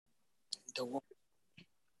the world.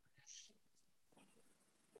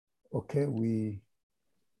 Okay, we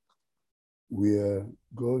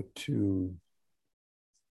go to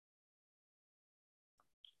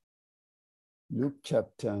Luke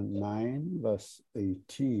chapter 9, verse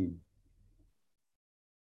 18.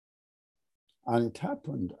 And it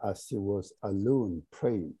happened as he was alone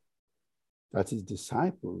praying that his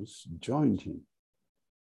disciples joined him.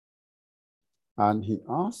 And he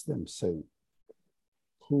asked them, saying,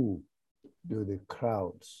 "Who do the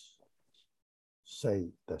crowds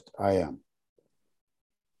say that I am?"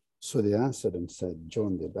 So they answered and said,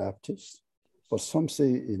 "John the Baptist, but some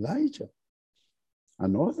say Elijah,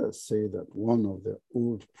 and others say that one of the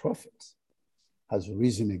old prophets has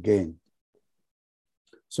risen again."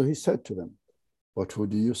 So he said to them, "But who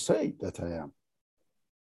do you say that I am?"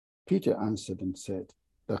 Peter answered and said,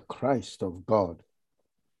 "The Christ of God."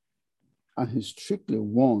 And he strictly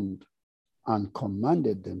warned and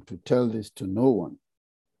commanded them to tell this to no one,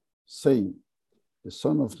 saying, "The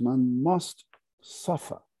Son of Man must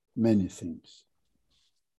suffer many things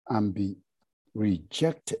and be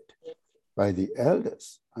rejected by the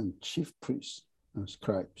elders and chief priests and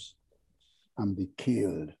scribes, and be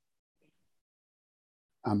killed,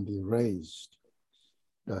 and be raised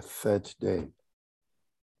the third day."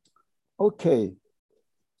 Okay,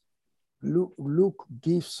 Luke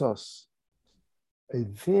gives us a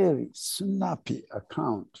very snappy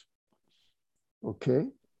account. Okay,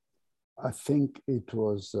 I think it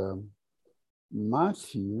was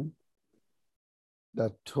Matthew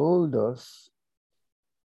that told us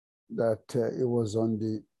that it was on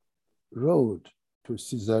the road to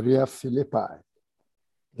Caesarea Philippi.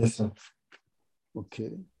 Yes, sir.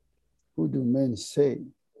 Okay, who do men say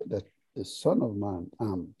that the Son of Man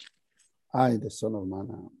am? I, the Son of Man,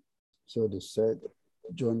 am. So they said,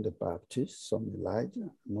 John the Baptist, some Elijah,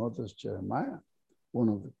 and others Jeremiah, one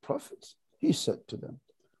of the prophets. He said to them,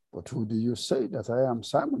 "But who do you say that I am?"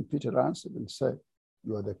 Simon Peter answered and said,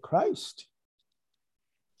 "You are the Christ,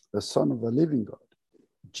 the Son of the living God."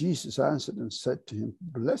 Jesus answered and said to him,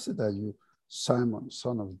 "Blessed are you, Simon,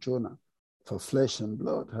 son of Jonah, for flesh and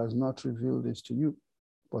blood has not revealed this to you,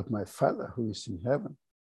 but my Father who is in heaven.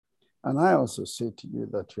 And I also say to you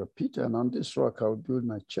that you are Peter, and on this rock I will build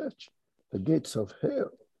my church. The gates of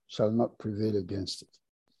hell shall not prevail against it.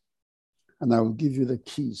 And I will give you the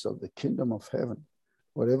keys of the kingdom of heaven.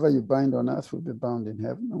 Whatever you bind on earth will be bound in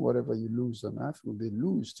heaven, and whatever you loose on earth will be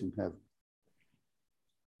loosed in heaven."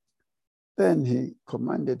 Then he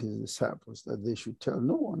commanded his disciples that they should tell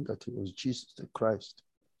no one that he was Jesus the Christ.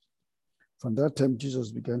 From that time,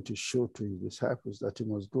 Jesus began to show to his disciples that he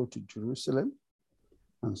must go to Jerusalem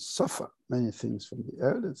and suffer many things from the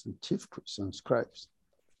elders and chief priests and scribes,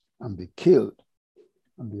 and be killed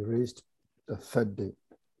and be raised the third day.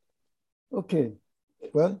 Okay,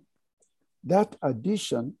 well, that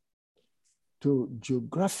addition to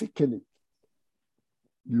geographically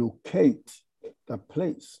locate the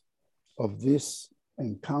place of this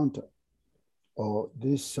encounter or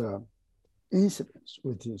this incident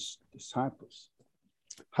with his disciples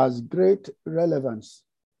has great relevance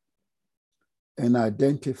in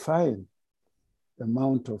identifying the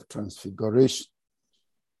Mount of Transfiguration,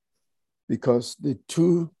 because the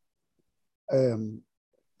two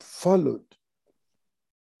followed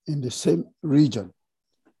in the same region.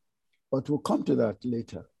 But we'll come to that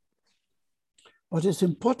later. But it's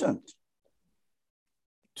important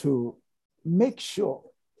to make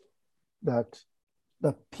sure that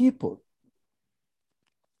the people,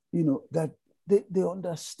 that they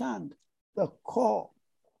understand the core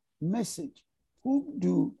message. Who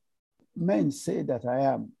do men say that I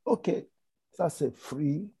am? Okay, that's a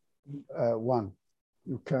free one.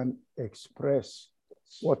 You can express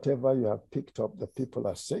whatever you have picked up the people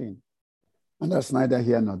are saying. And that's neither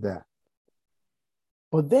here nor there.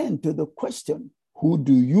 But then to the question, who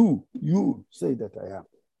do you say that I am,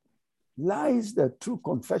 lies the true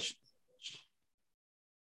confession.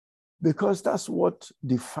 Because that's what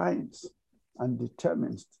defines and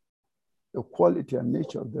determines the quality and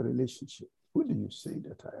nature of the relationship. Who do you say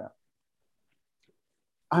that I am?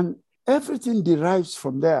 And everything derives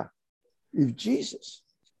from there. If Jesus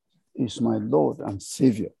is my Lord and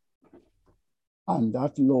Savior, and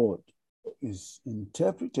that Lord is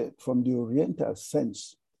interpreted from the Oriental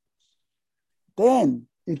sense, then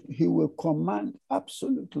he will command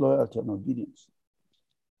absolute loyalty and obedience.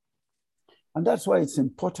 And that's why it's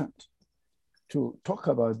important to talk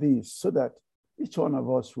about this so that each one of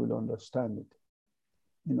us will understand it.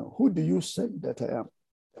 Who do you say that I am?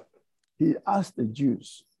 He asked the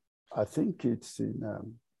Jews, I think it's in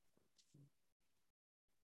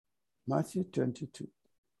Matthew 22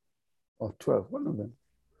 or 12, one of them.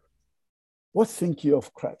 What think you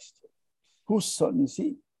of Christ? Whose son is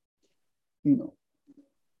he? You know,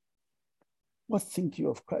 what think you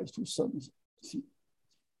of Christ? Whose son is he?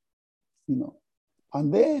 You know,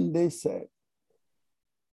 and then they said,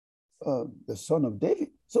 the son of David.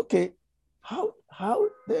 It's okay. How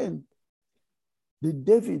then did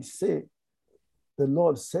David say, the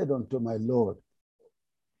Lord said unto my Lord,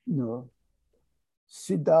 you know,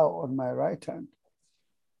 sit thou on my right hand?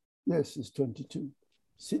 Yes, it's 22.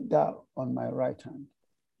 Sit thou on my right hand,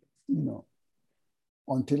 you know,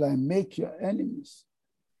 until I make your enemies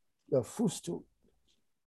your footstool.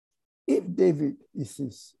 If David is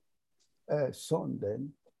his son,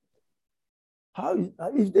 then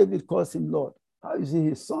if David calls him Lord, how is he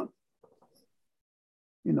his son?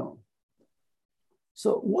 You know.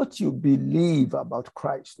 So what you believe about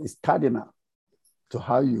Christ is cardinal to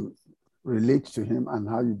how you relate to him and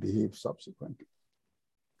how you behave subsequently.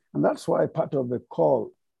 And that's why part of the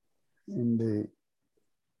call in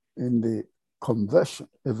the conversion,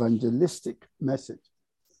 evangelistic message,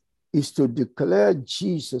 is to declare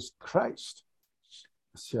Jesus Christ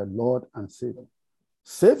as your Lord and Savior.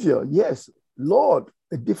 Savior, yes. Lord,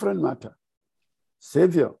 a different matter.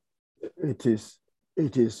 Savior, it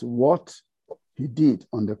is what he did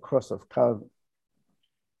on the cross of Calvary.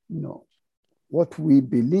 You know, what we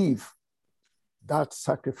believe that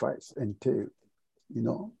sacrifice entailed. You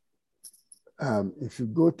know, if you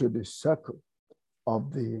go to the circle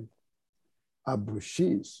of the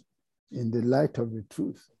Abrushis in the light of the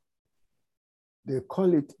truth, they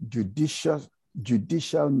call it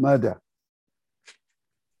judicial murder.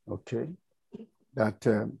 Okay,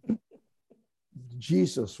 that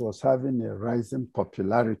Jesus was having a rising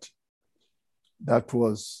popularity that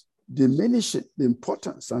was diminishing the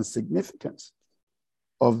importance and significance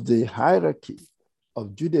of the hierarchy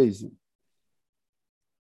of Judaism.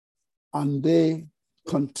 And they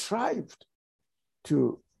contrived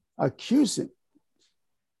to accuse him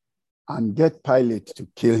and get Pilate to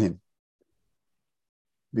kill him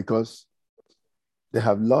because they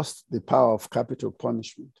have lost the power of capital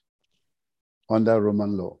punishment under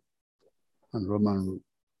Roman law and Roman rule.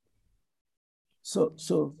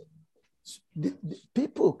 So the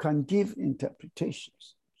people can give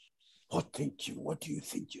interpretations. What think you? What do you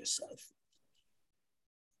think yourself?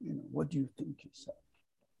 You know, what do you think yourself?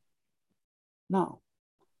 Now,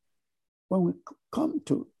 when we come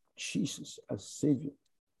to Jesus as Savior,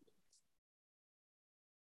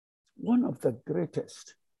 one of the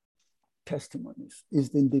greatest testimonies is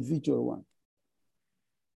the individual one.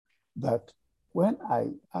 That when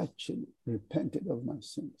I actually repented of my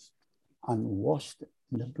sins and washed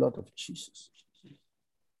in the blood of Jesus,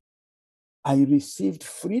 I received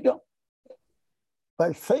freedom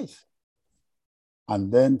by faith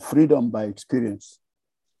and then freedom by experience.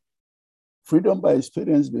 Freedom by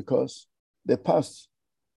experience because the past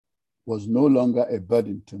was no longer a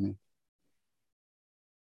burden to me.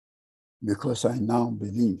 Because I now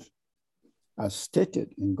believe, as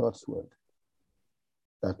stated in God's word,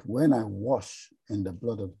 that when I wash in the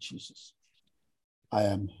blood of Jesus, I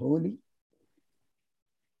am holy,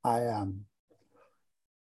 I am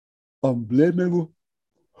unblameable,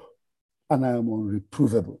 and I am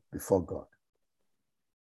unreprovable before God.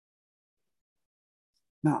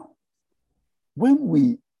 Now, when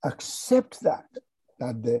we accept that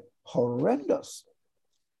the horrendous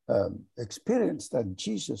experience that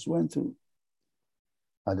Jesus went through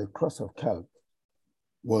at the cross of Calvary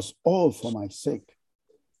was all for my sake,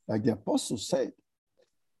 like the apostle said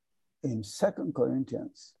in 2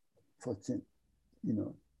 Corinthians 14, you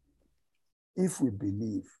know, if we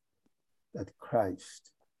believe that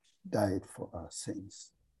Christ died for our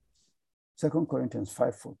sins. 2 Corinthians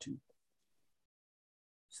 5:14.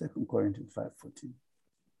 2 Corinthians 5:14.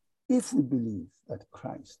 If we believe that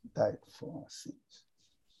Christ died for our sins,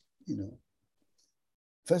 you know,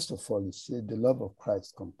 first of all, he said the love of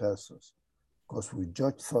Christ compels us, because we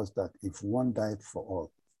judge first that if one died for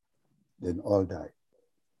all, then all died.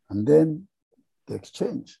 And then the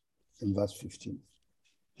exchange in verse 15.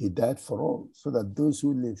 He died for all, so that those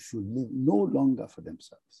who live should live no longer for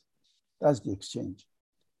themselves. That's the exchange.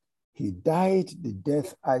 He died the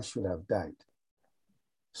death I should have died,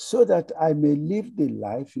 so that I may live the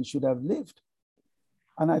life he should have lived.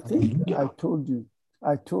 And I think I told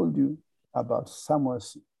you about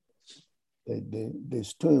Samuelson, the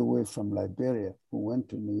stowaway from Liberia who went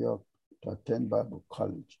to New York to attend Bible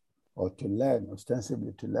college or to learn,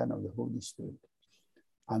 ostensibly to learn of the Holy Spirit.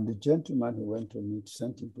 And the gentleman who went to meet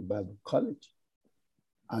sent him to Bible college.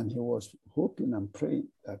 And he was hoping and praying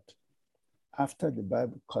that after the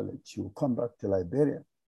Bible college, he would come back to Liberia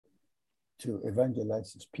to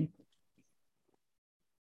evangelize his people.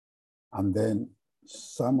 And then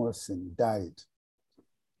Samuelson died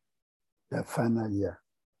the final year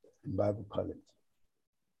in Bible college.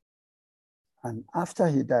 And after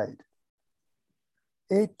he died,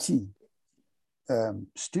 80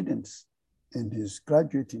 students in his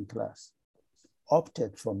graduating class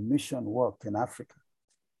opted for mission work in Africa.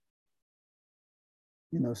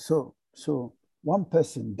 So one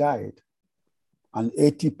person died and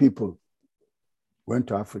 80 people went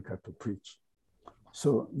to Africa to preach.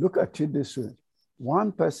 So look at it this way.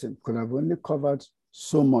 One person could have only covered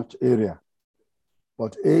so much area,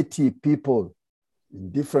 but 80 people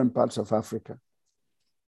in different parts of Africa,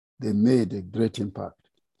 they made a great impact.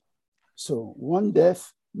 So one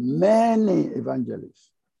death, many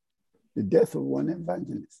evangelists. The death of one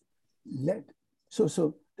evangelist led. So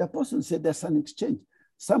the apostle said there's an exchange.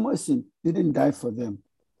 Samuelson didn't die for them,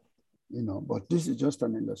 but this is just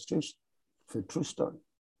an illustration of a true story.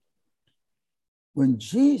 When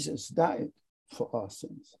Jesus died for our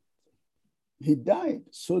sins, he died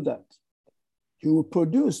so that he will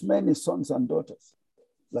produce many sons and daughters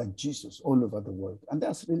like Jesus all over the world. And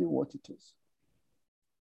that's really what it is.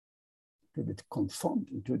 To be conformed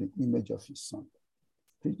into the image of his son,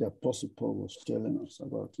 which the Apostle Paul was telling us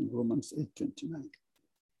about in Romans 8:29.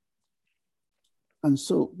 And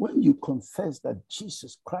so when you confess that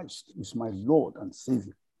Jesus Christ is my Lord and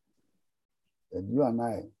Savior, then you and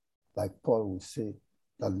I, like Paul would say,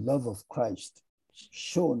 the love of Christ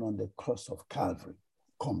shown on the cross of Calvary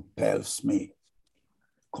compels me.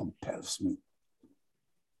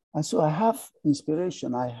 And so I have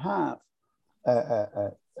inspiration, I have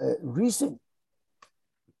a reason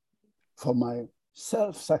for my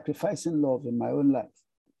self-sacrificing love in my own life,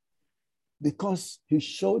 because he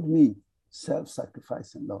showed me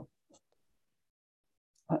self-sacrificing love.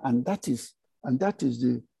 And that is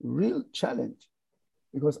the real challenge,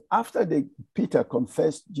 because after Peter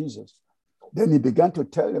confessed Jesus, then he began to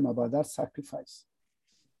tell them about that sacrifice.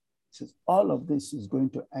 He says, all of this is going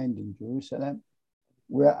to end in Jerusalem,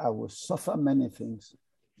 where I will suffer many things,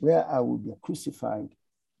 where I will be crucified,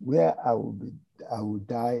 where I will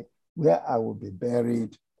die, where I will be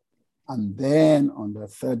buried, and then on the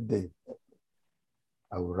third day,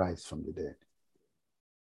 I will rise from the dead.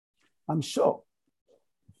 I'm sure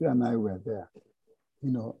if you and I were there,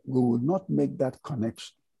 we would not make that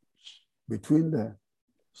connection between the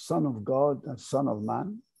Son of God and Son of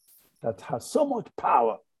Man that has so much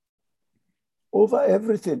power over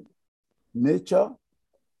everything, nature,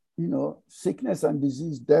 sickness and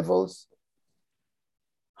disease, devils.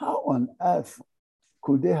 How on earth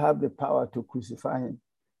could they have the power to crucify him?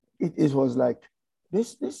 It was like,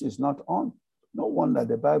 this is not on. No wonder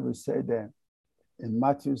the Bible said in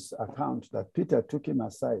Matthew's account that Peter took him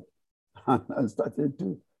aside and started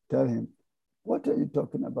to tell him, what are you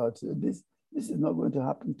talking about? This is not going to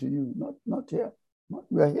happen to you. Not here.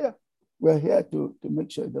 We're here. We're here to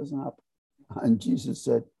make sure it doesn't happen. And Jesus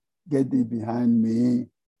said, get thee behind me,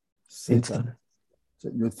 Satan. So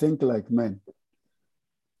you think like men.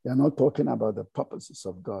 You're not talking about the purposes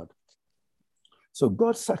of God. So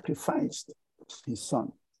God sacrificed his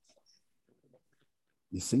son,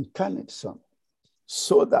 his incarnate son,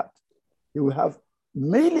 so that he will have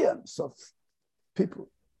millions of people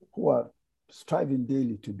who are striving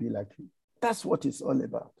daily to be like him. That's what it's all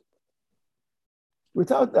about.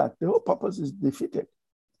 Without that, the whole purpose is defeated.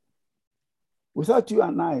 Without you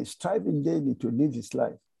and I striving daily to live his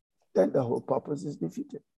life, then the whole purpose is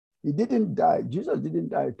defeated. He didn't die. Jesus didn't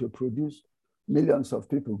die to produce millions of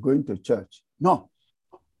people going to church. No.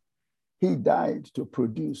 He died to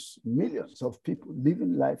produce millions of people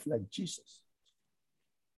living life like Jesus.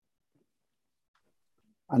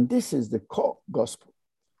 And this is the core gospel.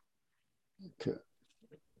 Okay.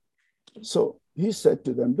 So he said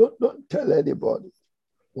to them, don't tell anybody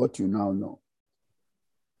what you now know.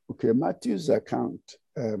 Okay, Matthew's account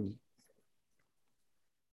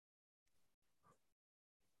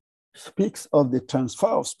speaks of the transfer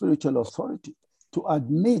of spiritual authority to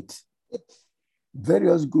admit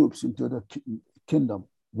various groups into the kingdom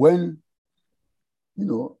when,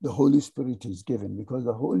 the Holy Spirit is given, because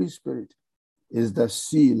the Holy Spirit is the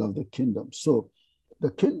seal of the kingdom. So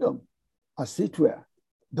the kingdom, as it were,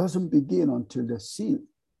 doesn't begin until the seal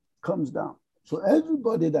comes down. So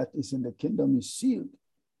everybody that is in the kingdom is sealed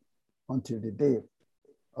until the day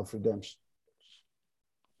of redemption.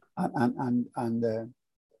 And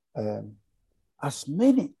as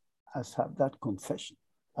many as have that confession,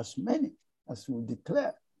 as many as will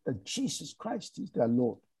declare that Jesus Christ is their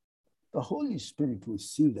Lord, the Holy Spirit will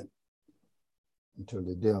seal them until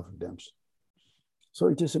the day of redemption. So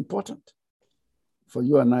it is important for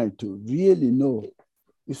you and I to really know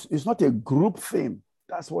it's not a group thing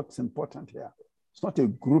That's what's important here. It's not a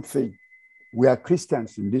group thing. We are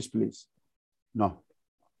Christians in this place. No.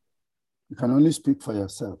 You can only speak for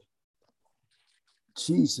yourself.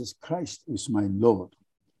 Jesus Christ is my Lord,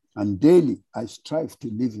 and daily I strive to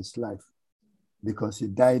live his life because he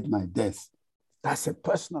died my death. That's a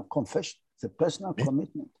personal confession. It's a personal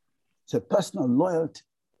commitment. It's a personal loyalty.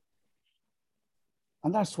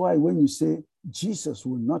 And that's why when you say Jesus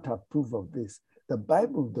will not approve of this, the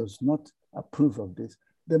Bible does not approve of this.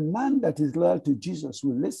 The man that is loyal to Jesus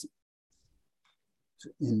will listen. So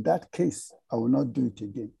in that case, I will not do it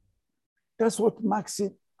again. That's what marks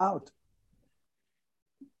it out.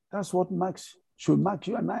 That's what should mark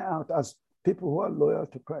you and I out as people who are loyal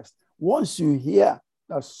to Christ. Once you hear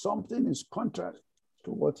that something is contrary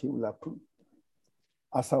to what he will approve,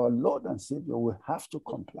 as our Lord and Savior, we have to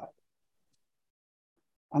comply.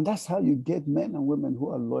 And that's how you get men and women who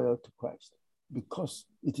are loyal to Christ, because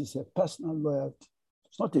it is a personal loyalty.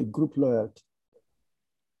 It's not a group loyalty.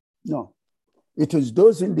 No. It is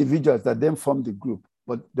those individuals that then form the group,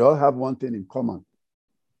 but they all have one thing in common.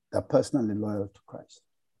 They're personally loyal to Christ.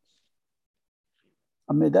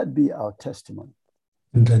 And may that be our testimony.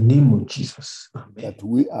 In the name of Jesus. Amen. That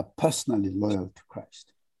we are personally loyal to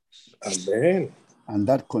Christ. Amen. And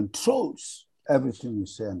that controls everything we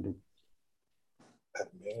say and do.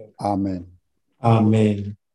 Amen. Amen. Amen.